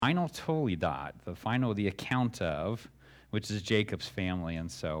final Toledot, the account of, which is Jacob's family. And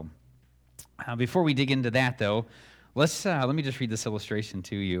so before we dig into that, though, let me just read this illustration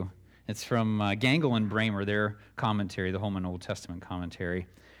to you. It's from Gangle and Bramer, their commentary, the Holman Old Testament commentary.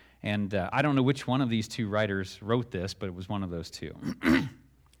 And I don't know which one of these two writers wrote this, but it was one of those two.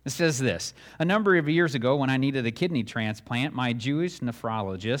 It says this: a number of years ago, when I needed a kidney transplant, my Jewish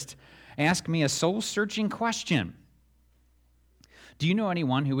nephrologist asked me a soul-searching question. Do you know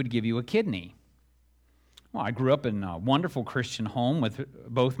anyone who would give you a kidney? Well, I grew up in a wonderful Christian home with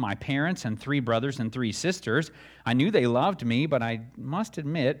both my parents and 3 brothers and 3 sisters. I knew they loved me, but I must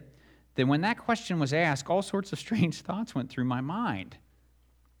admit that when that question was asked, all sorts of strange thoughts went through my mind.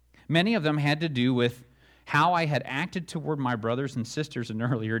 Many of them had to do with how I had acted toward my brothers and sisters in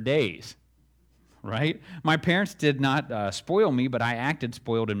earlier days, right? My parents did not spoil me, but I acted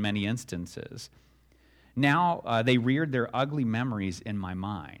spoiled in many instances. Now they reared their ugly memories in my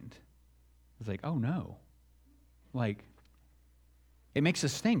mind. It's like, oh no. Like, it makes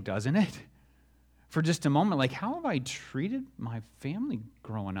us think, doesn't it? For just a moment, like, how have I treated my family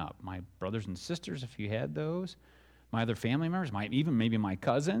growing up? My brothers and sisters, if you had those, my other family members, maybe my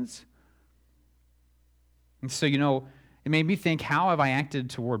cousins. And so, it made me think, how have I acted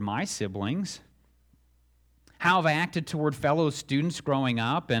toward my siblings? How have I acted toward fellow students growing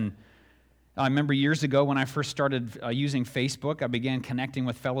up? And I remember years ago when I first started using Facebook, I began connecting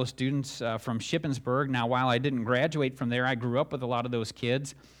with fellow students from Shippensburg. Now, while I didn't graduate from there, I grew up with a lot of those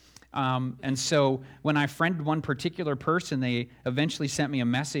kids. And so when I friended one particular person, they eventually sent me a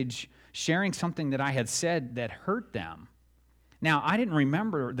message sharing something that I had said that hurt them. Now, I didn't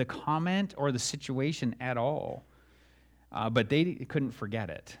remember the comment or the situation at all, but they couldn't forget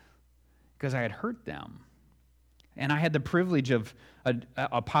it because I had hurt them. And I had the privilege of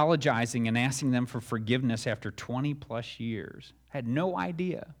apologizing and asking them for forgiveness after 20 plus years. I had no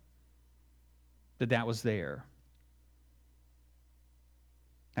idea that was there.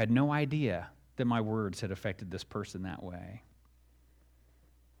 I had no idea that my words had affected this person that way.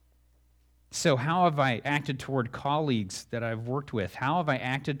 So how have I acted toward colleagues that I've worked with? How have I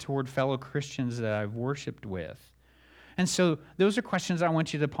acted toward fellow Christians that I've worshiped with? And so those are questions I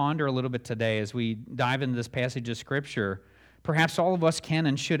want you to ponder a little bit today as we dive into this passage of Scripture. Perhaps all of us can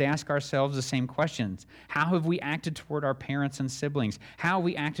and should ask ourselves the same questions. How have we acted toward our parents and siblings? How have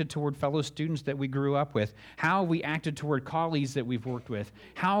we acted toward fellow students that we grew up with? How have we acted toward colleagues that we've worked with?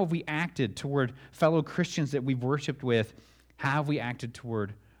 How have we acted toward fellow Christians that we've worshiped with? How have we acted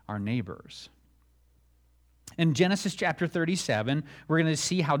toward our neighbors? In Genesis chapter 37, we're going to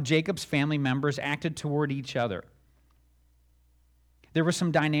see how Jacob's family members acted toward each other. There were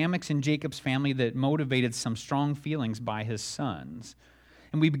some dynamics in Jacob's family that motivated some strong feelings by his sons.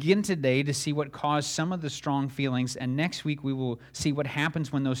 And we begin today to see what caused some of the strong feelings, and next week we will see what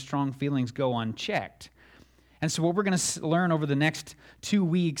happens when those strong feelings go unchecked. And so what we're going to learn over the next 2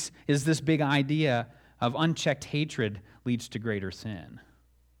 weeks is this big idea of unchecked hatred leads to greater sin.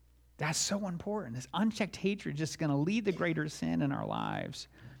 That's so important. This unchecked hatred is just going to lead to greater sin in our lives.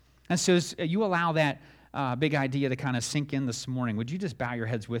 And so as you allow that big idea to kind of sink in this morning, would you just bow your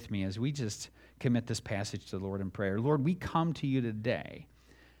heads with me as we just commit this passage to the Lord in prayer? Lord, we come to you today,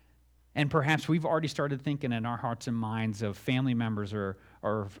 and perhaps we've already started thinking in our hearts and minds of family members or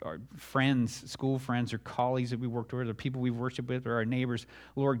friends, school friends or colleagues that we worked with or people we've worshiped with or our neighbors,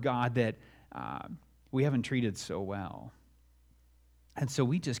 Lord God, that we haven't treated so well. And so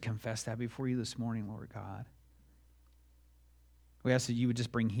we just confess that before you this morning, Lord God. We ask that you would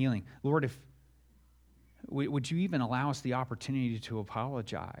just bring healing. Lord, would you even allow us the opportunity to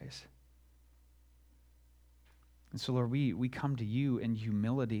apologize? And so, Lord, we come to you in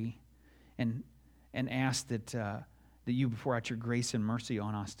humility and ask that you pour out your grace and mercy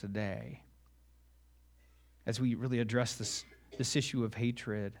on us today as we really address this issue of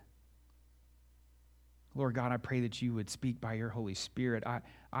hatred. Lord God, I pray that you would speak by your Holy Spirit.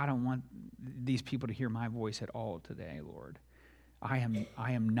 I don't want these people to hear my voice at all today, Lord. I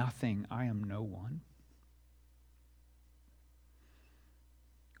am nothing. I am no one.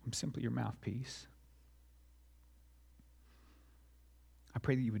 I'm simply your mouthpiece. I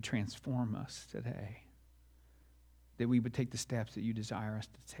pray that you would transform us today, that we would take the steps that you desire us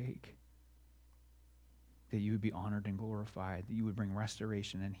to take, that you would be honored and glorified, that you would bring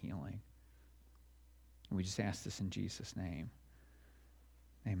restoration and healing. And we just ask this in Jesus' name.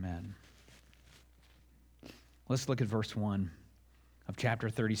 Amen. Let's look at verse 1 of chapter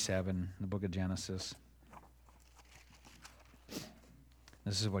 37 in the book of Genesis.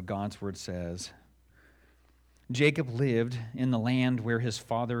 This is what God's word says. Jacob lived in the land where his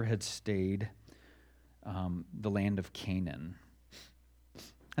father had stayed, the land of Canaan.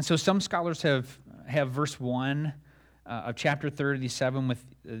 And so some scholars have verse 1 of chapter 37 with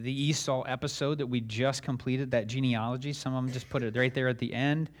the Esau episode that we just completed, that genealogy. Some of them just put it right there at the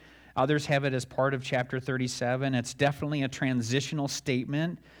end. Others have it as part of chapter 37. It's definitely a transitional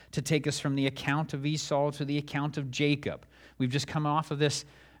statement to take us from the account of Esau to the account of Jacob. We've just come off of this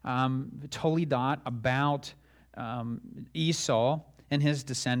Toledot about Esau and his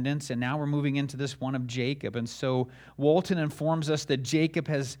descendants, and now we're moving into this one of Jacob. And so Walton informs us that Jacob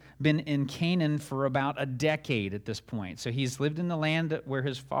has been in Canaan for about a decade at this point. So he's lived in the land where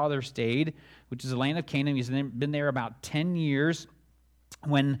his father stayed, which is the land of Canaan. He's been there about 10 years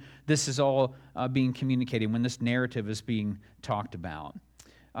when this is all being communicated, when this narrative is being talked about.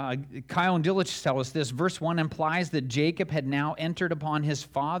 Kyle and Dillich tell us this. Verse 1 implies that Jacob had now entered upon his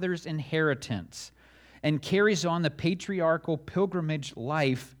father's inheritance and carries on the patriarchal pilgrimage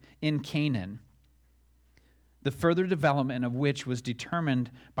life in Canaan, the further development of which was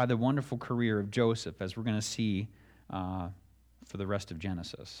determined by the wonderful career of Joseph, as we're going to see for the rest of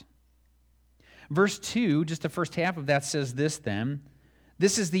Genesis. Verse 2, just the first half of that, says this then.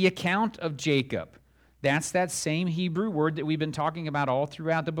 This is the account of Jacob. That's that same Hebrew word that we've been talking about all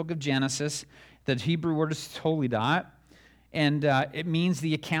throughout the book of Genesis. The Hebrew word is toledot, and it means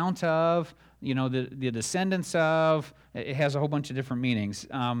the account of, the descendants of. It has a whole bunch of different meanings.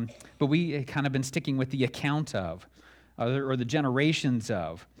 But we have kind of been sticking with the account of, or the generations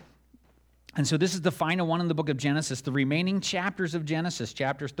of. And so this is the final one in the book of Genesis. The remaining chapters of Genesis,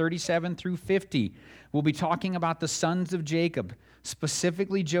 chapters 37 through 50, will be talking about the sons of Jacob,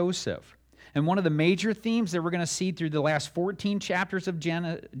 specifically Joseph. And one of the major themes that we're going to see through the last 14 chapters of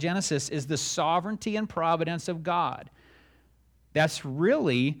Genesis is the sovereignty and providence of God. That's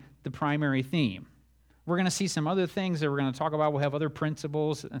really the primary theme. We're going to see some other things that we're going to talk about. We'll have other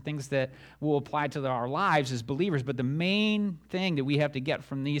principles and things that will apply to our lives as believers. But the main thing that we have to get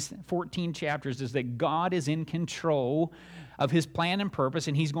from these 14 chapters is that God is in control of his plan and purpose,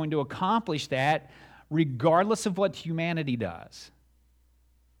 and he's going to accomplish that regardless of what humanity does.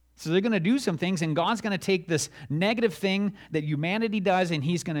 So they're going to do some things, and God's going to take this negative thing that humanity does, and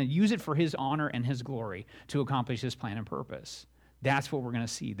he's going to use it for his honor and his glory to accomplish his plan and purpose. That's what we're going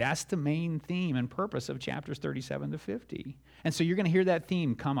to see. That's the main theme and purpose of chapters 37 to 50. And so you're going to hear that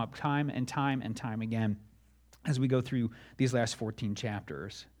theme come up time and time and time again as we go through these last 14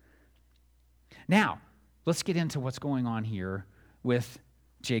 chapters. Now, let's get into what's going on here with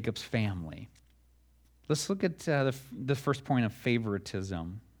Jacob's family. Let's look at the first point of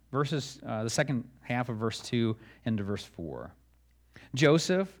favoritism. The second half of verse 2 into verse 4.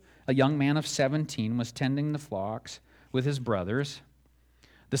 Joseph, a young man of 17, was tending the flocks with his brothers,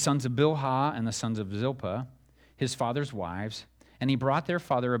 the sons of Bilhah and the sons of Zilpah, his father's wives, and he brought their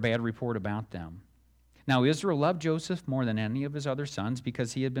father a bad report about them. Now Israel loved Joseph more than any of his other sons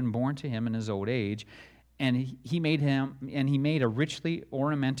because he had been born to him in his old age, and he made a richly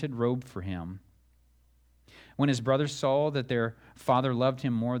ornamented robe for him. When his brothers saw that their father loved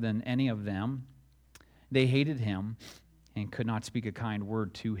him more than any of them, they hated him and could not speak a kind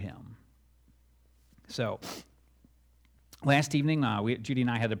word to him. So, last evening, Judy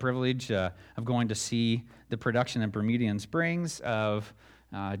and I had the privilege of going to see the production at Bermudian Springs of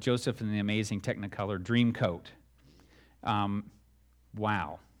Joseph and the Amazing Technicolor Dreamcoat.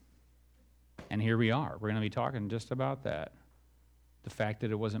 Wow. And here we are. We're going to be talking just about that. The fact that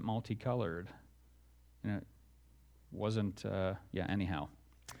it wasn't multicolored. It wasn't, anyhow.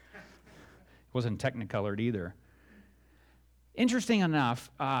 It wasn't Technicolored either. Interesting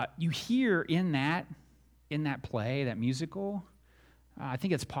enough, you hear in that play, that musical, I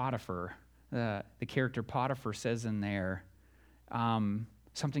think it's Potiphar, the character Potiphar says in there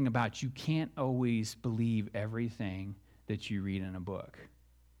something about you can't always believe everything that you read in a book,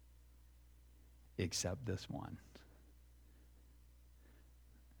 except this one.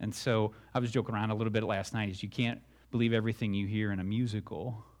 And so I was joking around a little bit last night, is you can't believe everything you hear in a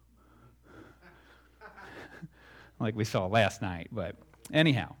musical, like we saw last night. But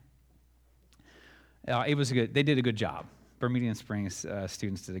anyhow. It was good. They did a good job. Bermudian Springs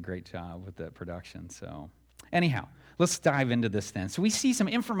students did a great job with the production. So, anyhow, let's dive into this then. So we see some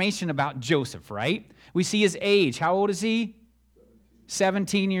information about Joseph, right? We see his age. How old is he?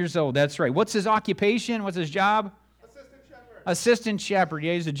 17 years old. That's right. What's his occupation? What's his job? Assistant shepherd. Assistant shepherd.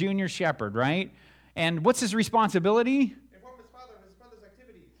 Yeah, he's a junior shepherd, right? And what's his responsibility? Inform his father of his brother's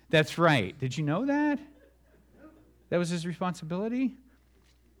activities. That's right. Did you know that? That was his responsibility?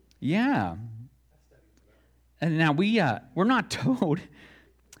 Yeah. And now we're not told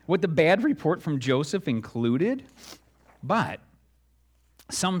what the bad report from Joseph included, but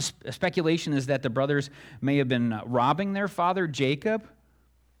some speculation is that the brothers may have been robbing their father Jacob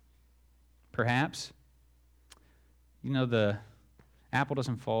perhaps. You know, the apple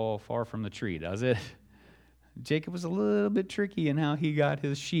doesn't fall far from the tree, does it? Jacob was a little bit tricky in how he got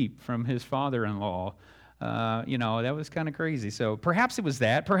his sheep from his father-in-law. That was kind of crazy. So perhaps it was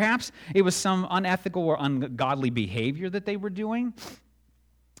that. Perhaps it was some unethical or ungodly behavior that they were doing.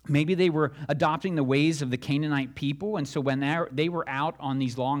 Maybe they were adopting the ways of the Canaanite people, and so when they were out on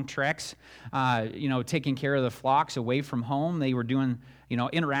these long treks, taking care of the flocks away from home, they were doing,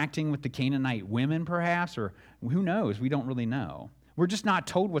 interacting with the Canaanite women perhaps, or who knows? We don't really know. We're just not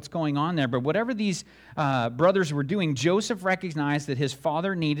told what's going on there, but whatever these brothers were doing, Joseph recognized that his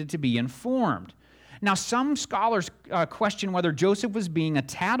father needed to be informed. Now, some scholars question whether Joseph was being a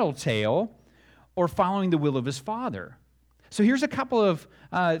tattletale or following the will of his father. So here's a couple of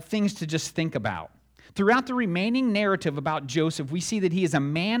things to just think about. Throughout the remaining narrative about Joseph, we see that he is a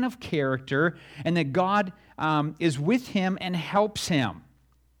man of character and that God is with him and helps him.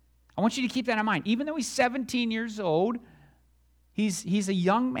 I want you to keep that in mind. Even though he's 17 years old, he's a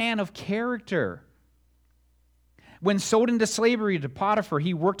young man of character. When sold into slavery to Potiphar,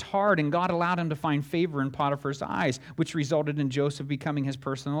 he worked hard and God allowed him to find favor in Potiphar's eyes, which resulted in Joseph becoming his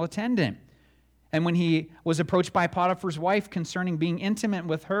personal attendant. And when he was approached by Potiphar's wife concerning being intimate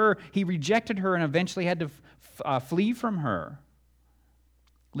with her, he rejected her and eventually had to flee from her,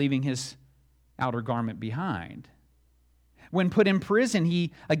 leaving his outer garment behind. When put in prison,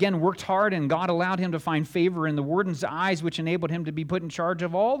 he again worked hard and God allowed him to find favor in the warden's eyes, which enabled him to be put in charge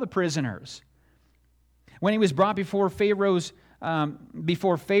of all the prisoners. When he was brought before Pharaoh,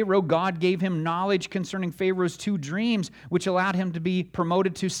 God gave him knowledge concerning Pharaoh's 2 dreams, which allowed him to be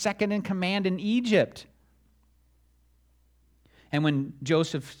promoted to second in command in Egypt. And when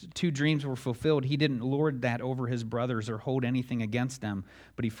Joseph's 2 dreams were fulfilled, he didn't lord that over his brothers or hold anything against them,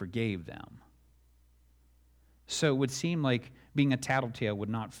 but he forgave them. So it would seem like being a tattletale would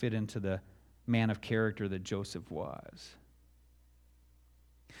not fit into the man of character that Joseph was.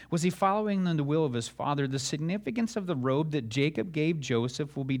 Was he following the will of his father? The significance of the robe that Jacob gave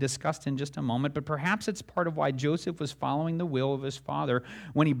Joseph will be discussed in just a moment, but perhaps it's part of why Joseph was following the will of his father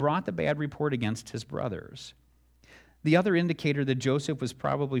when he brought the bad report against his brothers. The other indicator that Joseph was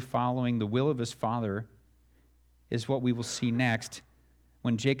probably following the will of his father is what we will see next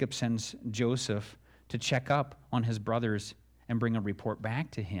when Jacob sends Joseph to check up on his brothers and bring a report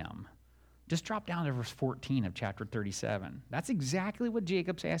back to him. Just drop down to verse 14 of chapter 37. That's exactly what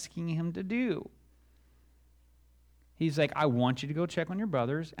Jacob's asking him to do. He's like, I want you to go check on your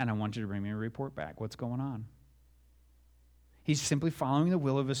brothers, and I want you to bring me a report back. What's going on? He's simply following the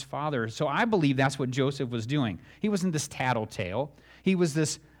will of his father. So I believe that's what Joseph was doing. He wasn't this tattletale. He was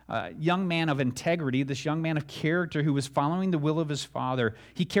this young man of integrity, this young man of character who was following the will of his father.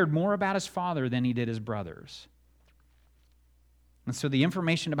 He cared more about his father than he did his brothers. And so the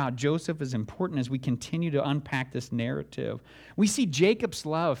information about Joseph is important as we continue to unpack this narrative. We see Jacob's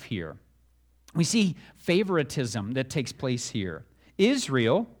love here. We see favoritism that takes place here.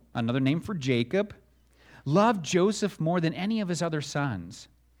 Israel, another name for Jacob, loved Joseph more than any of his other sons.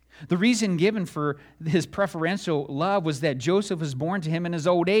 The reason given for his preferential love was that Joseph was born to him in his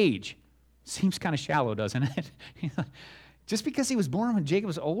old age. Seems kind of shallow, doesn't it? Just because he was born when Jacob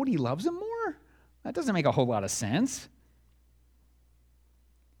was old, he loves him more? That doesn't make a whole lot of sense.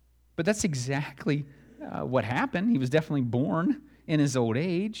 But that's exactly what happened. He was definitely born in his old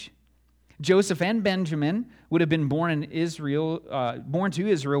age. Joseph and Benjamin would have been born to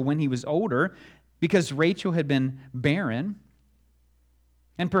Israel when he was older because Rachel had been barren.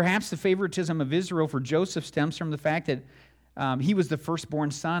 And perhaps the favoritism of Israel for Joseph stems from the fact that he was the firstborn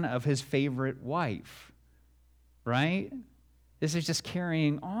son of his favorite wife. Right? This is just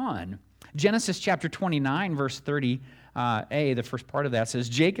carrying on. Genesis chapter 29, verse 30a, the first part of that says,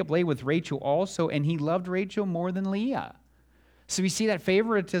 Jacob lay with Rachel also, and he loved Rachel more than Leah. So we see that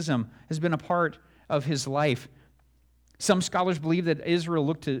favoritism has been a part of his life. Some scholars believe that Israel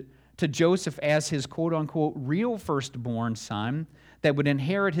looked to Joseph as his quote-unquote real firstborn son that would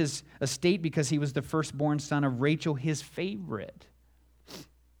inherit his estate because he was the firstborn son of Rachel, his favorite.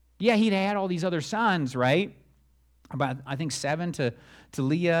 Yeah, he'd had all these other sons, right? About, I think, 7 to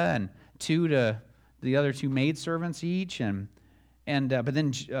Leah and 2 to the other 2 maidservants each. But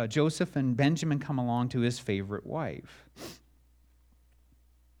then Joseph and Benjamin come along to his favorite wife.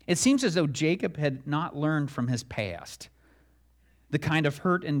 It seems as though Jacob had not learned from his past the kind of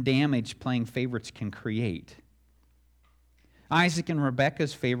hurt and damage playing favorites can create. Isaac and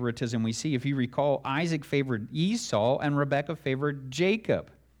Rebekah's favoritism we see, if you recall, Isaac favored Esau and Rebekah favored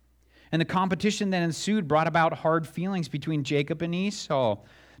Jacob. And the competition that ensued brought about hard feelings between Jacob and Esau.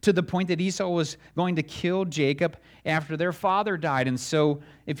 to the point that Esau was going to kill Jacob after their father died. And so,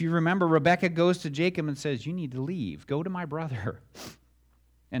 if you remember, Rebekah goes to Jacob and says, you need to leave. Go to my brother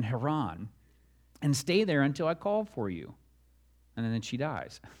in Haran and stay there until I call for you. And then she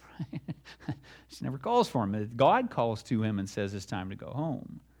dies. She never calls for him. God calls to him and says it's time to go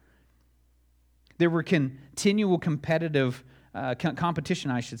home. There were continual competitive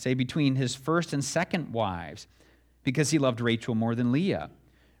competition, I should say, between his first and second wives because he loved Rachel more than Leah.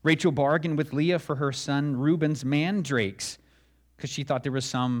 Rachel bargained with Leah for her son Reuben's mandrakes because she thought there was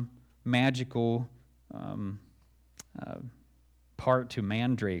some magical part to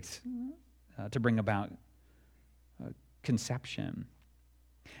mandrakes to bring about conception.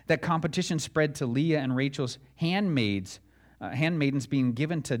 That competition spread to Leah and Rachel's handmaidens being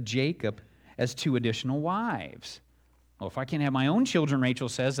given to Jacob as 2 additional wives. Well, if I can't have my own children, Rachel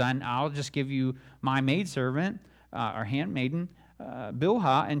says, then I'll just give you my maidservant, our handmaiden,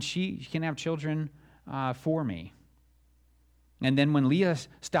 Bilhah, and she can have children for me. And then when Leah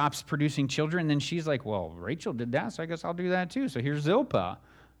stops producing children, then she's like, well, Rachel did that, so I guess I'll do that too. So here's Zilpah.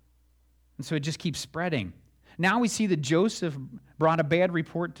 And so it just keeps spreading. Now we see that Joseph brought a bad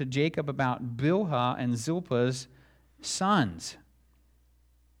report to Jacob about Bilhah and Zilpah's sons.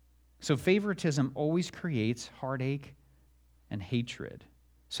 So favoritism always creates heartache and hatred.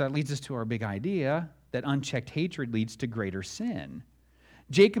 So that leads us to our big idea that unchecked hatred leads to greater sin.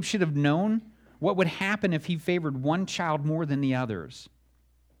 Jacob should have known what would happen if he favored one child more than the others.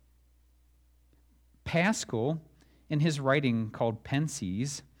 Pascal, in his writing called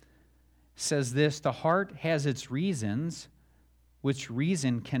Pensies, says this: the heart has its reasons, which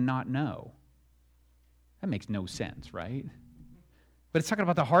reason cannot know. That makes no sense, right? But it's talking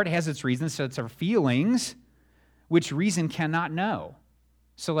about the heart has its reasons, so it's our feelings, which reason cannot know.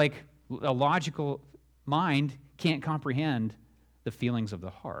 So like a logical mind can't comprehend the feelings of the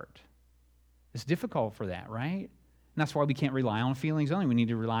heart. It's difficult for that, right? And that's why we can't rely on feelings only. We need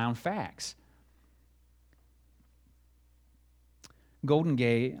to rely on facts. Golden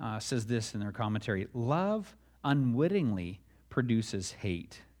Gay says this in their commentary: love unwittingly produces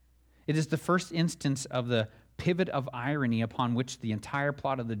hate. It is the first instance of the pivot of irony upon which the entire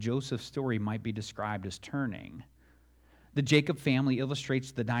plot of the Joseph story might be described as turning. The Jacob family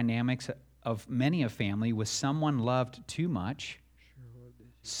illustrates the dynamics of many a family with someone loved too much,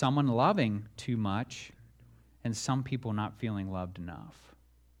 someone loving too much, and some people not feeling loved enough.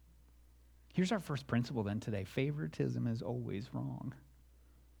 Here's our first principle then today. Favoritism is always wrong.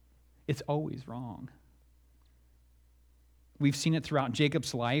 It's always wrong. We've seen it throughout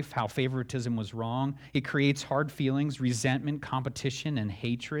Jacob's life, how favoritism was wrong. It creates hard feelings, resentment, competition, and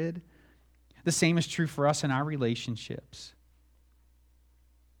hatred. The same is true for us in our relationships.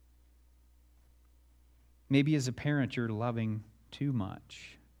 Maybe as a parent, you're loving too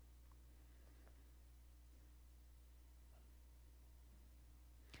much.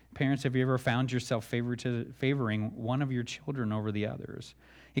 Parents, have you ever found yourself favoring one of your children over the others?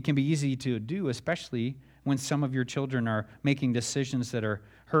 It can be easy to do, especially when some of your children are making decisions that are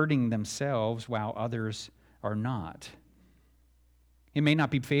hurting themselves while others are not. It may not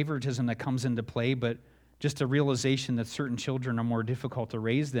be favoritism that comes into play, but just a realization that certain children are more difficult to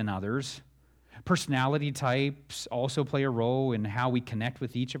raise than others. Personality types also play a role in how we connect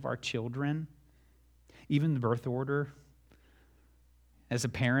with each of our children. Even the birth order. As a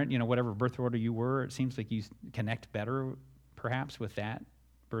parent, whatever birth order you were, it seems like you connect better, perhaps, with that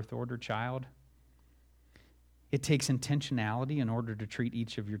birth order child. It takes intentionality in order to treat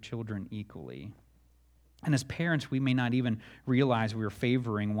each of your children equally. And as parents, we may not even realize we're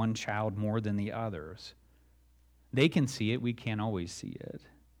favoring one child more than the others. They can see it, we can't always see it.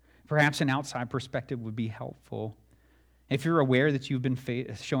 Perhaps an outside perspective would be helpful. If you're aware that you've been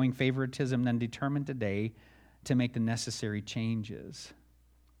showing favoritism, then determine today to make the necessary changes.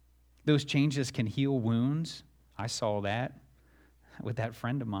 Those changes can heal wounds. I saw that with that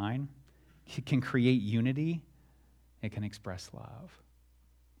friend of mine. It can create unity. It can express love.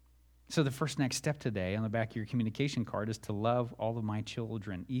 So the first next step today on the back of your communication card is to love all of my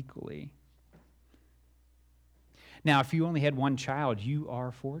children equally. Now, if you only had one child, you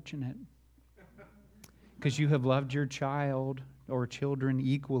are fortunate because you have loved your child or children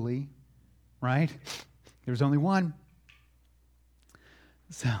equally, right? There's only one.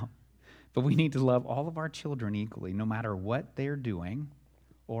 But we need to love all of our children equally, no matter what they're doing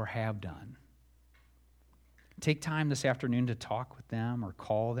or have done. Take time this afternoon to talk with them or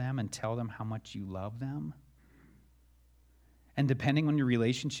call them and tell them how much you love them. And depending on your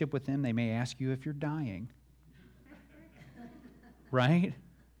relationship with them, they may ask you if you're dying. Right?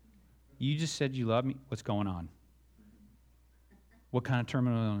 You just said you love me. What's going on? What kind of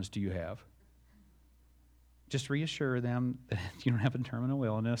terminal illness do you have? Just reassure them that you don't have a terminal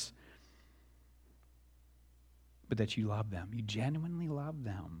illness, but that you love them. You genuinely love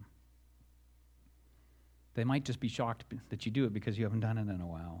them. They might just be shocked that you do it because you haven't done it in a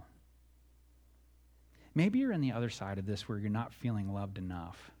while. Maybe you're on the other side of this where you're not feeling loved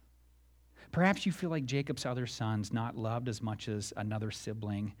enough. Perhaps you feel like Jacob's other sons, not loved as much as another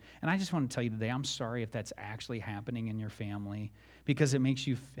sibling. And I just want to tell you today, I'm sorry if that's actually happening in your family, because it makes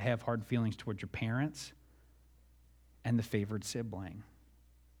you have hard feelings towards your parents and the favored sibling.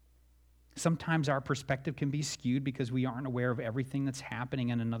 Sometimes our perspective can be skewed because we aren't aware of everything that's happening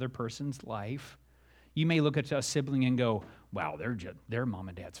in another person's life. You may look at a sibling and go, wow, they're mom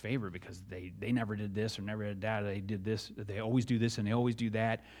and dad's favorite because they never did this or never did that. They did this, they always do this and they always do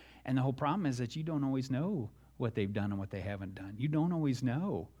that. And the whole problem is that you don't always know what they've done and what they haven't done. You don't always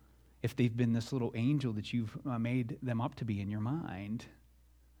know if they've been this little angel that you've made them up to be in your mind.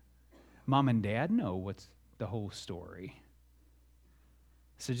 Mom and dad know what's the whole story.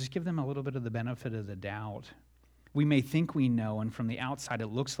 So just give them a little bit of the benefit of the doubt. We may think we know, and from the outside it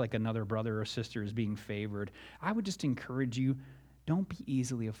looks like another brother or sister is being favored. I would just encourage you, don't be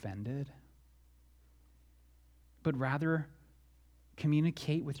easily offended, but rather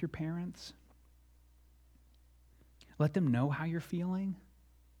communicate with your parents. Let them know how you're feeling.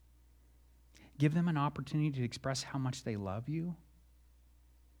 Give them an opportunity to express how much they love you.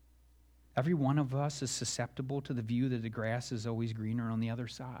 Every one of us is susceptible to the view that the grass is always greener on the other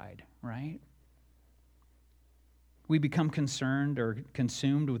side, right? We become concerned or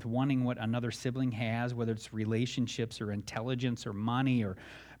consumed with wanting what another sibling has, whether it's relationships or intelligence or money or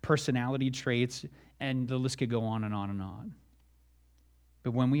personality traits, and the list could go on and on and on.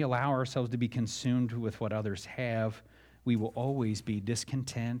 But when we allow ourselves to be consumed with what others have, we will always be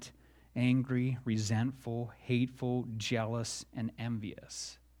discontent, angry, resentful, hateful, jealous, and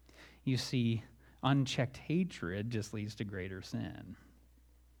envious. You see, unchecked hatred just leads to greater sin.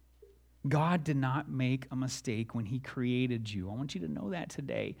 God did not make a mistake when he created you. I want you to know that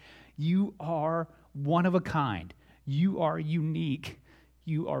today. You are one of a kind. You are unique.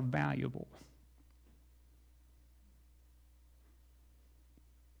 You are valuable.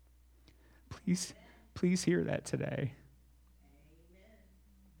 Please hear that today.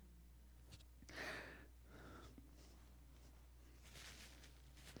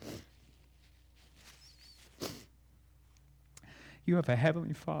 You have a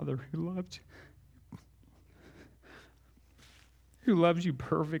heavenly Father who loves you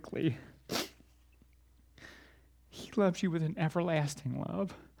perfectly. He loves you with an everlasting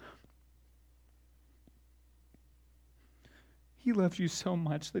love. He loves you so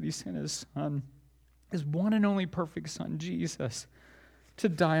much that he sent his son, his one and only perfect son, Jesus, to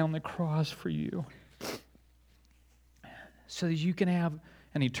die on the cross for you so that you can have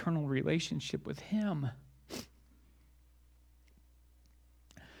an eternal relationship with him.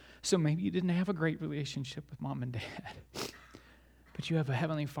 So maybe you didn't have a great relationship with mom and dad, but you have a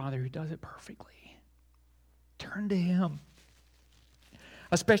heavenly Father who does it perfectly. Turn to him,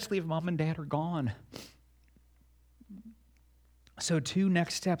 especially if mom and dad are gone. So 2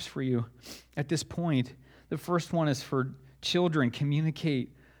 next steps for you at this point. The first one is for children.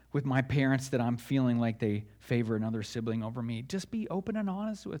 Communicate with my parents that I'm feeling like they favor another sibling over me. Just be open and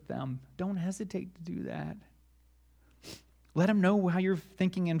honest with them. Don't hesitate to do that. Let them know how you're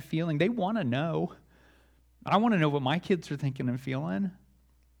thinking and feeling. They want to know. I want to know what my kids are thinking and feeling.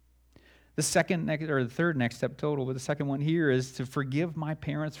 The third next step total, but the second one here is to forgive my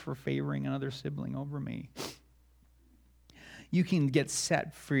parents for favoring another sibling over me. You can get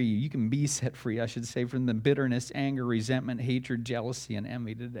set free. You can be set free, I should say, from the bitterness, anger, resentment, hatred, jealousy, and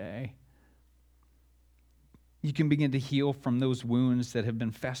envy today. You can begin to heal from those wounds that have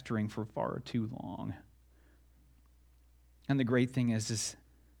been festering for far too long. And the great thing is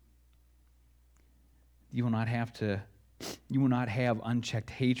you will not have unchecked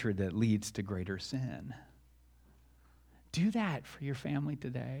hatred that leads to greater sin. Do that for your family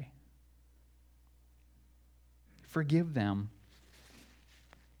today. Forgive them.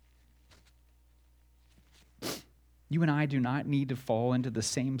 You and I do not need to fall into the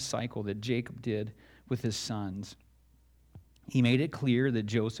same cycle that Jacob did with his sons. He made it clear that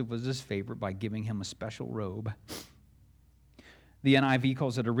Joseph was his favorite by giving him a special robe. The NIV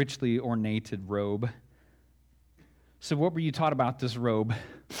calls it a richly ornated robe. So what were you taught about this robe?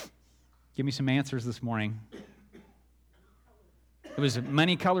 Give me some answers this morning. It was a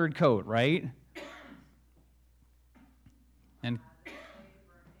many-colored coat, right? And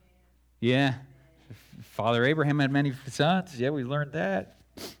yeah, Father Abraham had many sons. Yeah, we learned that.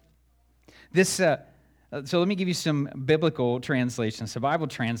 This So let me give you some biblical translations, some Bible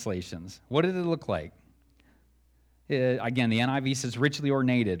translations. What did it look like? Again, the NIV says richly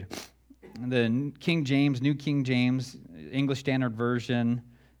ornated. The King James, New King James, English Standard Version,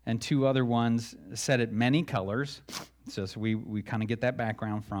 and two other ones said it many colors. So we kind of get that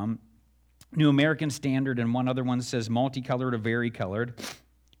background from. New American Standard and one other one says multicolored or varicolored.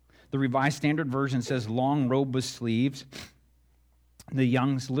 The Revised Standard Version says long robe with sleeves. The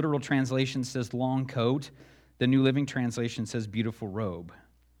Young's literal translation says long coat. The New Living Translation says beautiful robe.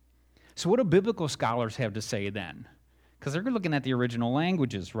 So what do biblical scholars have to say then? Because they're looking at the original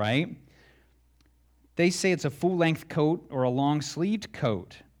languages, right? They say it's a full-length coat or a long-sleeved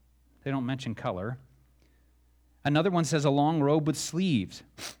coat. They don't mention color. Another one says a long robe with sleeves.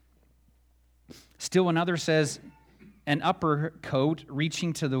 Still another says an upper coat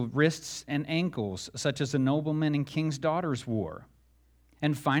reaching to the wrists and ankles, such as the noblemen and king's daughters wore.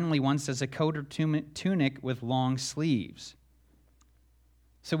 And finally, one says a coat or tunic with long sleeves.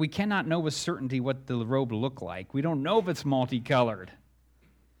 So we cannot know with certainty what the robe looked like. We don't know if it's multicolored,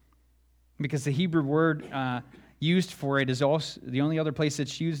 because the Hebrew word used for it is also, the only other place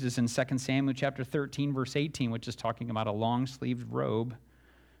it's used is in 2 Samuel chapter 13, verse 18, which is talking about a long-sleeved robe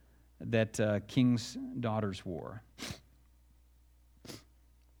that king's daughters wore.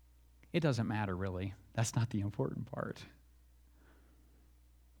 It doesn't matter, really. That's not the important part.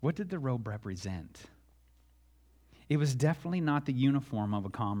 What did the robe represent? It was definitely not the uniform of a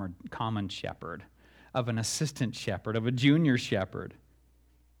common shepherd, of an assistant shepherd, of a junior shepherd.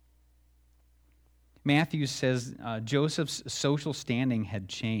 Matthew says Joseph's social standing had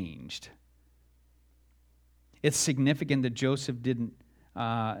changed. It's significant that Joseph didn't,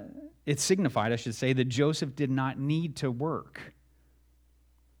 it signified, I should say, that Joseph did not need to work.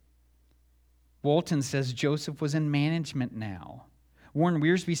 Walton says Joseph was in management now. Warren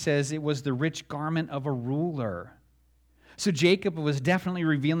Wiersbe says it was the rich garment of a ruler. So Jacob was definitely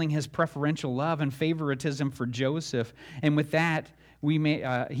revealing his preferential love and favoritism for Joseph, and with that, he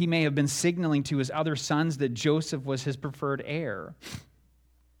may have been signaling to his other sons that Joseph was his preferred heir.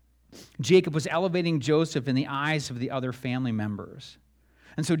 Jacob was elevating Joseph in the eyes of the other family members.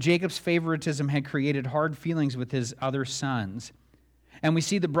 And so Jacob's favoritism had created hard feelings with his other sons. And we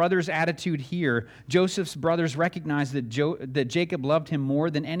see the brothers' attitude here. Joseph's brothers recognized that Jacob loved him more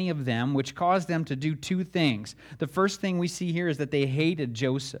than any of them, which caused them to do two things. The first thing we see here is that they hated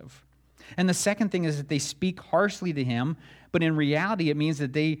Joseph. And the second thing is that they speak harshly to him, but in reality it means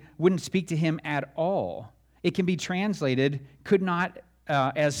that they wouldn't speak to him at all. It can be translated, could not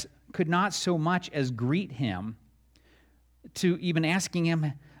so much as greet him, to even asking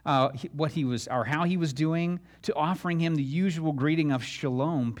him what he was or how he was doing, to offering him the usual greeting of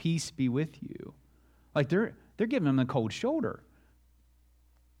shalom, peace be with you. Like they're giving him the cold shoulder.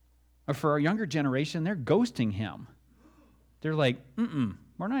 Or for our younger generation, they're ghosting him. They're like,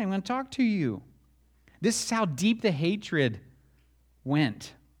 we're not even going to talk to you. This is how deep the hatred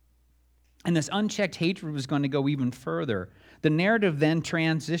went. And this unchecked hatred was going to go even further. The narrative then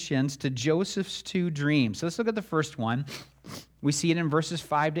transitions to Joseph's two dreams. So let's look at the first one. We see it in verses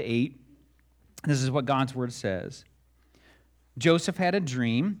 5 to 8. This is what God's word says. Joseph had a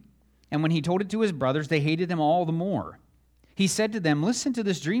dream, and when he told it to his brothers, they hated him all the more. He said to them, "Listen to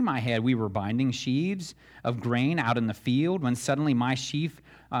this dream I had. We were binding sheaves of grain out in the field when suddenly my sheaf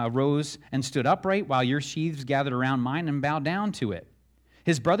rose and stood upright while your sheaves gathered around mine and bowed down to it."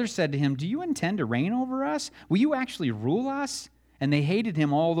 His brothers said to him, "Do you intend to reign over us? Will you actually rule us?" And they hated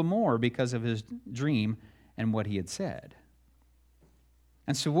him all the more because of his dream and what he had said.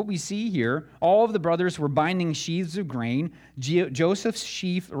 And so what we see here, all of the brothers were binding sheaves of grain. Joseph's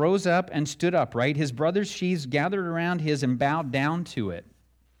sheaf rose up and stood upright. His brothers' sheaves gathered around his and bowed down to it.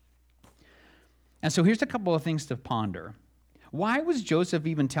 And so here's a couple of things to ponder. Why was Joseph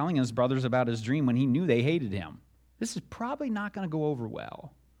even telling his brothers about his dream when he knew they hated him? This is probably not going to go over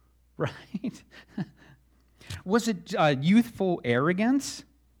well, right? Was it youthful arrogance?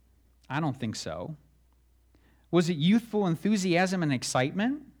 I don't think so. Was it youthful enthusiasm and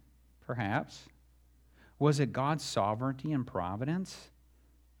excitement? Perhaps. Was it God's sovereignty and providence?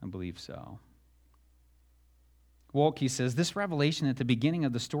 I believe so. Waltke says, this revelation at the beginning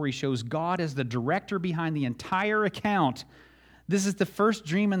of the story shows God as the director behind the entire account. This is the first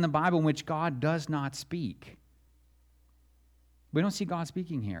dream in the Bible in which God does not speak. We don't see God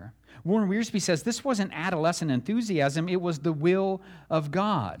speaking here. Warren Wiersbe says this wasn't adolescent enthusiasm, it was the will of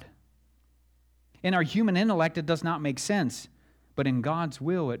God. In our human intellect, it does not make sense. But in God's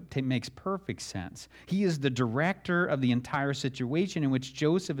will, it makes perfect sense. He is the director of the entire situation in which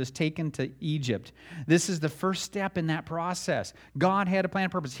Joseph is taken to Egypt. This is the first step in that process. God had a plan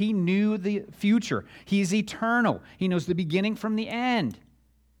and purpose. He knew the future. He is eternal. He knows the beginning from the end.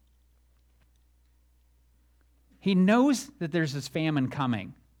 He knows that there's this famine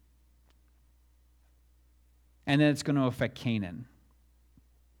coming, and that it's going to affect Canaan.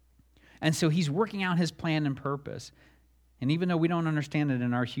 And so he's working out his plan and purpose. And even though we don't understand it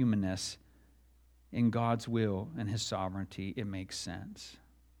in our humanness, in God's will and his sovereignty, it makes sense.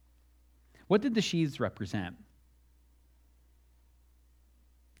 What did the sheaves represent?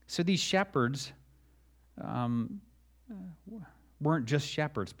 So these shepherds weren't just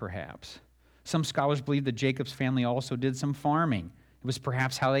shepherds, perhaps. Some scholars believe that Jacob's family also did some farming. It was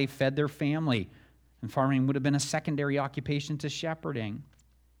perhaps how they fed their family, and farming would have been a secondary occupation to shepherding.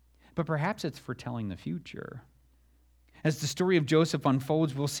 But perhaps it's foretelling the future. As the story of Joseph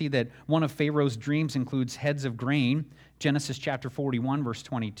unfolds, we'll see that one of Pharaoh's dreams includes heads of grain, Genesis chapter 41, verse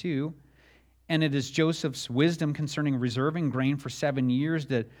 22. And it is Joseph's wisdom concerning reserving grain for 7 years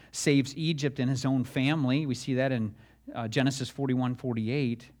that saves Egypt and his own family. We see that in Genesis 41,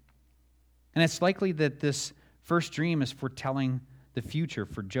 48. And it's likely that this first dream is foretelling the future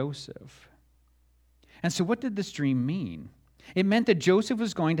for Joseph. And so what did this dream mean? It meant that Joseph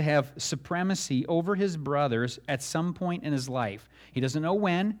was going to have supremacy over his brothers at some point in his life. He doesn't know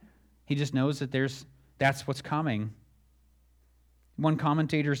when. He just knows that that's what's coming. One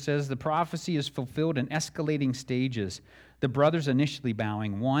commentator says the prophecy is fulfilled in escalating stages. The brothers initially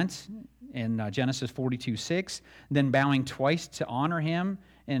bowing once in Genesis 42:6, then bowing twice to honor him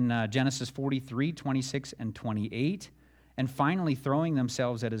in Genesis 43, 26, and 28, and finally throwing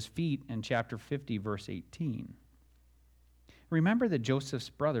themselves at his feet in chapter 50, verse 18. Remember that Joseph's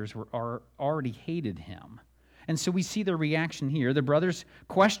brothers already hated him. And so we see the reaction here. The brothers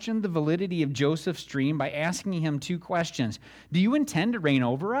questioned the validity of Joseph's dream by asking him 2 questions. Do you intend to reign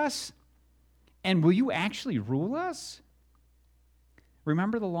over us? And will you actually rule us?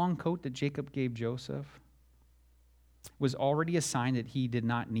 Remember the long coat that Jacob gave Joseph? It was already a sign that he did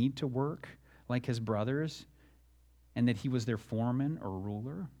not need to work like his brothers and that he was their foreman or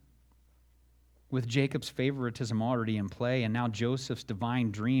ruler. With Jacob's favoritism already in play, and now Joseph's divine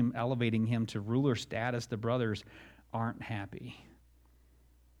dream elevating him to ruler status, the brothers aren't happy.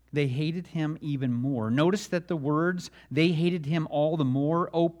 They hated him even more. Notice that the words, they hated him all the more,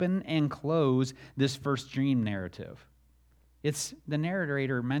 open and close this first dream narrative. The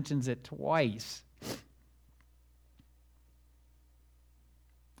narrator mentions it twice.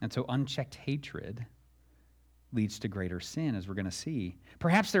 And so unchecked hatred leads to greater sin, as we're going to see.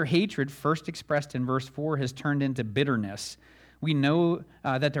 Perhaps their hatred, first expressed in verse 4, has turned into bitterness. We know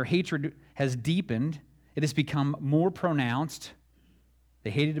that their hatred has deepened. It has become more pronounced. They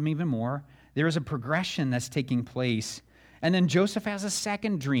hated him even more. There is a progression that's taking place. And then Joseph has a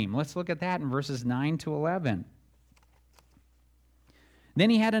second dream. Let's look at that in verses 9 to 11. Then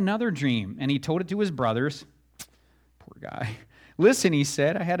he had another dream, and he told it to his brothers. Poor guy. Listen, he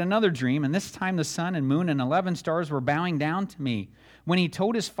said, I had another dream, and this time the sun and moon and 11 stars were bowing down to me. When he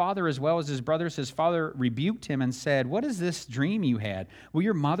told his father as well as his brothers, his father rebuked him and said, what is this dream you had? Will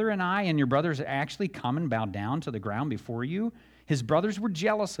your mother and I and your brothers actually come and bow down to the ground before you? His brothers were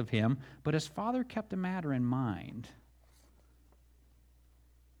jealous of him, but his father kept the matter in mind.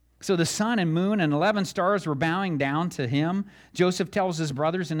 So the sun and moon and 11 stars were bowing down to him. Joseph tells his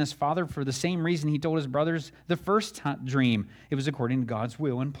brothers and his father for the same reason he told his brothers the first dream. It was according to God's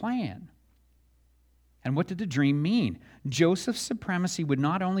will and plan. And what did the dream mean? Joseph's supremacy would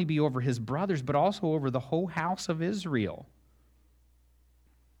not only be over his brothers, but also over the whole house of Israel.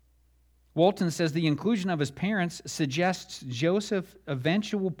 Walton says the inclusion of his parents suggests Joseph's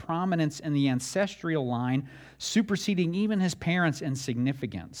eventual prominence in the ancestral line, superseding even his parents in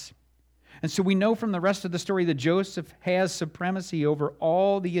significance. And so we know from the rest of the story that Joseph has supremacy over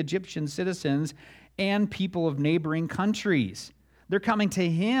all the Egyptian citizens and people of neighboring countries. They're coming to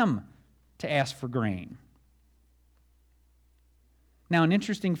him to ask for grain. Now, an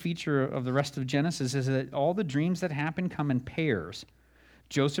interesting feature of the rest of Genesis is that all the dreams that happen come in pairs.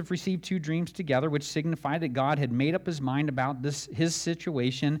 Joseph received 2 dreams together, which signify that God had made up his mind about his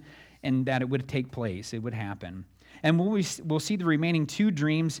situation and that it would take place, it would happen. And we'll see the remaining 2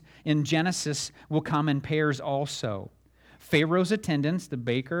 dreams in Genesis will come in pairs also. Pharaoh's attendants, the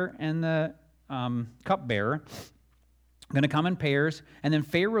baker and the cupbearer, are going to come in pairs, and then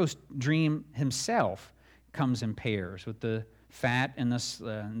Pharaoh's dream himself comes in pairs with the fat and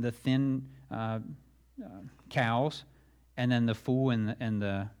the thin cows, and then the full and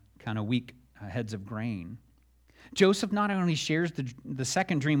the kind of weak heads of grain. Joseph not only shares the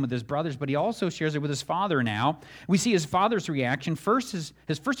second dream with his brothers, but he also shares it with his father now. We see his father's reaction.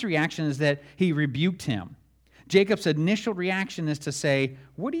 His first reaction is that he rebuked him. Jacob's initial reaction is to say,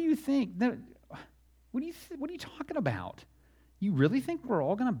 what do you think? What are you talking about? You really think we're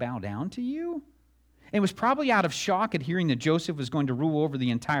all going to bow down to you? And it was probably out of shock at hearing that Joseph was going to rule over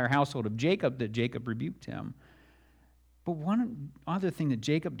the entire household of Jacob that Jacob rebuked him. But one other thing that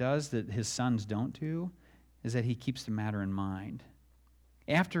Jacob does that his sons don't do is that he keeps the matter in mind.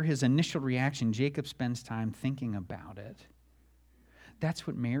 After his initial reaction, Jacob spends time thinking about it. That's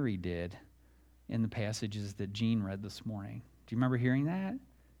what Mary did in the passages that Jean read this morning. Do you remember hearing that?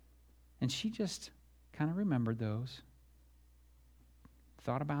 And she just kind of remembered those,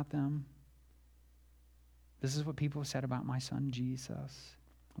 thought about them. This is what people have said about my son Jesus,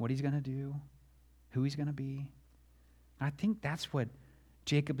 what he's going to do, who he's going to be. I think that's what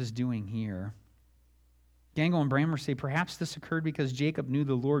Jacob is doing here. Gangle and Brammer say perhaps this occurred because Jacob knew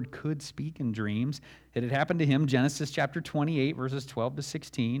the Lord could speak in dreams. It had happened to him, Genesis chapter 28, verses 12 to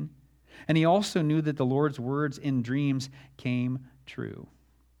 16. And he also knew that the Lord's words in dreams came true.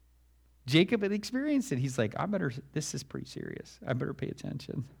 Jacob had experienced it. He's like, this is pretty serious. I better pay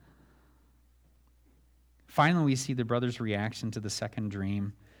attention. Finally, we see the brothers' reaction to the second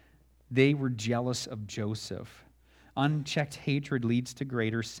dream. They were jealous of Joseph. Unchecked hatred leads to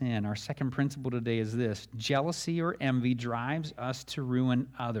greater sin. Our second principle today is this: jealousy or envy drives us to ruin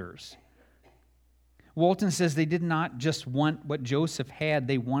others. Walton says they did not just want what Joseph had,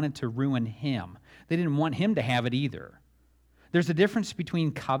 they wanted to ruin him. They didn't want him to have it either. There's a difference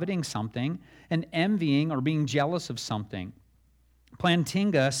between coveting something and envying or being jealous of something.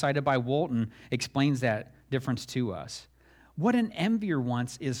 Plantinga, cited by Walton, explains that difference to us. What an envier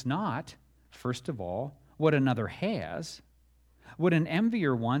wants is not, first of all, what another has. What an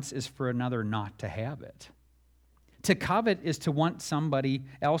envier wants is for another not to have it. To covet is to want somebody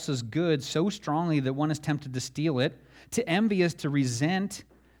else's good so strongly that one is tempted to steal it. To envy is to resent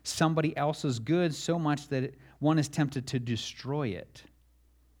somebody else's good so much that one is tempted to destroy it.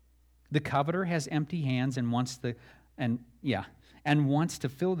 The coveter has empty hands and wants to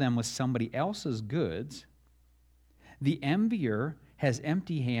fill them with somebody else's goods. The envier has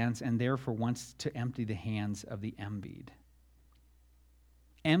empty hands and therefore wants to empty the hands of the envied.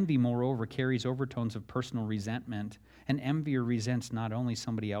 Envy, moreover, carries overtones of personal resentment. An envier resents not only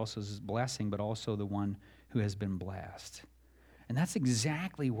somebody else's blessing, but also the one who has been blessed. And that's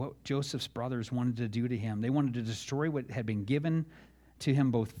exactly what Joseph's brothers wanted to do to him. They wanted to destroy what had been given to him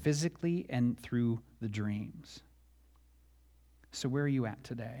both physically and through the dreams. So where are you at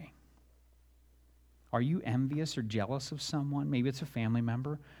today? Are you envious or jealous of someone? Maybe it's a family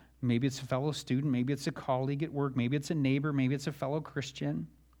member. Maybe it's a fellow student. Maybe it's a colleague at work. Maybe it's a neighbor. Maybe it's a fellow Christian.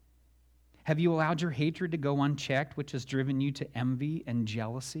 Have you allowed your hatred to go unchecked, which has driven you to envy and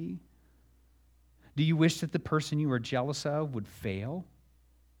jealousy? Do you wish that the person you are jealous of would fail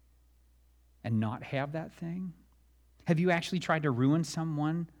and not have that thing? Have you actually tried to ruin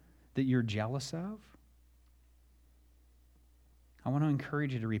someone that you're jealous of? I want to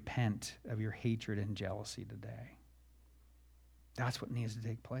encourage you to repent of your hatred and jealousy today. That's what needs to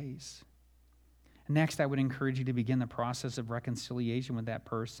take place. Next, I would encourage you to begin the process of reconciliation with that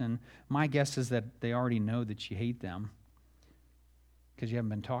person. My guess is that they already know that you hate them because you haven't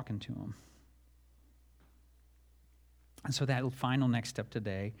been talking to them. And so that final next step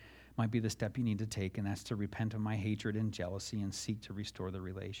today might be the step you need to take, and that's to repent of my hatred and jealousy and seek to restore the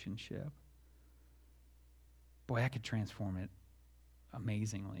relationship. Boy, I could transform it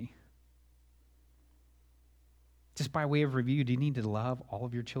amazingly. Just by way of review, do you need to love all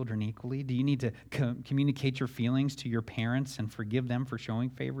of your children equally? Do you need to communicate your feelings to your parents and forgive them for showing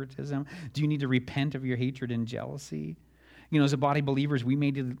favoritism? Do you need to repent of your hatred and jealousy? You know, as a body of believers, we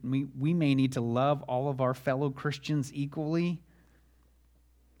may need to love all of our fellow Christians equally.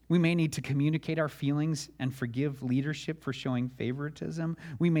 We may need to communicate our feelings and forgive leadership for showing favoritism.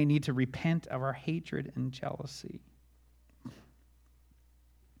 We may need to repent of our hatred and jealousy.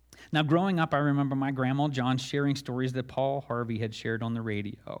 Now, growing up, I remember my grandma John sharing stories that Paul Harvey had shared on the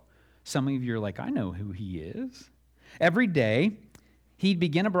radio. Some of you are like, I know who he is. Every day, he'd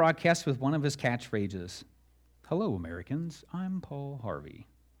begin a broadcast with one of his catchphrases. Hello, Americans, I'm Paul Harvey.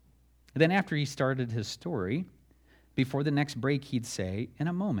 Then after he started his story, before the next break, he'd say, in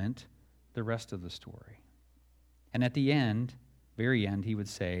a moment, the rest of the story. And at the end, very end, he would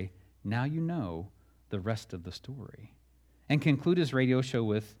say, now you know the rest of the story. And conclude his radio show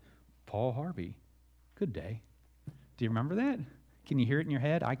with, Paul Harvey, good day. Do you remember that? Can you hear it in your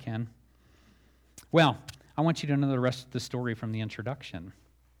head? I can. Well, I want you to know the rest of the story from the introduction.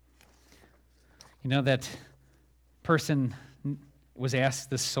 You know that person was asked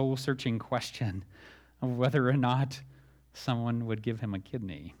this soul-searching question of whether or not someone would give him a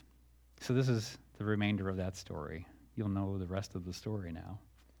kidney. So this is the remainder of that story. You'll know the rest of the story now.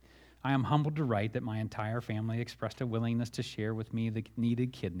 I am humbled to write that my entire family expressed a willingness to share with me the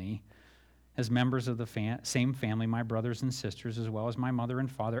needed kidney. As members of the same family, my brothers and sisters, as well as my mother and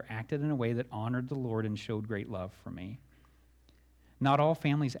father, acted in a way that honored the Lord and showed great love for me. Not all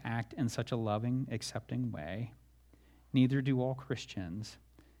families act in such a loving, accepting way. Neither do all Christians.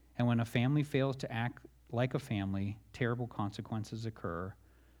 And when a family fails to act like a family, terrible consequences occur.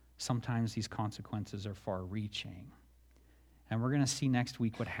 Sometimes these consequences are far-reaching. And we're going to see next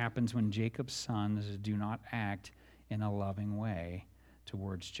week what happens when Jacob's sons do not act in a loving way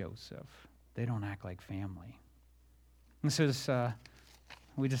towards Joseph. They don't act like family. This is,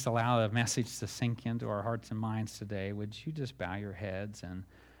 we just allow the message to sink into our hearts and minds today. Would you just bow your heads and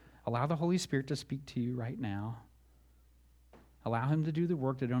allow the Holy Spirit to speak to you right now? Allow him to do the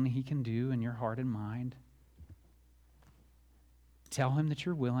work that only he can do in your heart and mind. Tell him that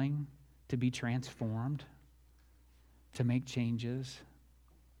you're willing to be transformed, to make changes.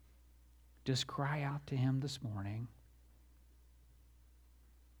 Just cry out to him this morning.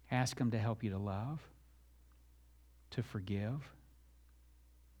 Ask him to help you to love, to forgive,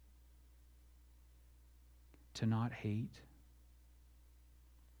 to not hate.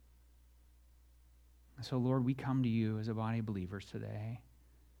 So, Lord, we come to you as a body of believers today,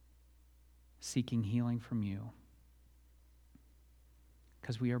 seeking healing from you,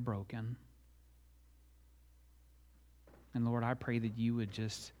 because we are broken. And Lord, I pray that you would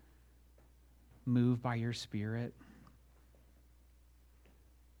just move by your Spirit.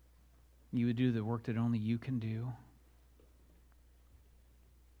 You would do the work that only you can do.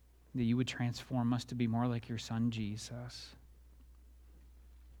 That you would transform us to be more like your Son, Jesus.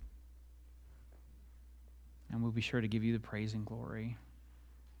 And we'll be sure to give you the praise and glory.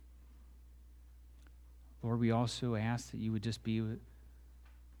 Lord, we also ask that you would just be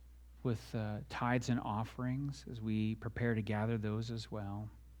with tithes and offerings as we prepare to gather those as well.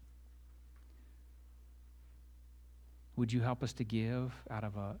 Would you help us to give out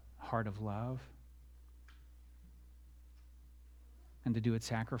of a heart of love and to do it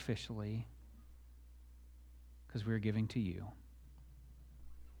sacrificially because we're giving to you.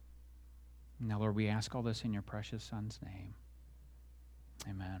 Now, Lord, we ask all this in your precious Son's name.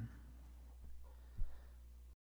 Amen.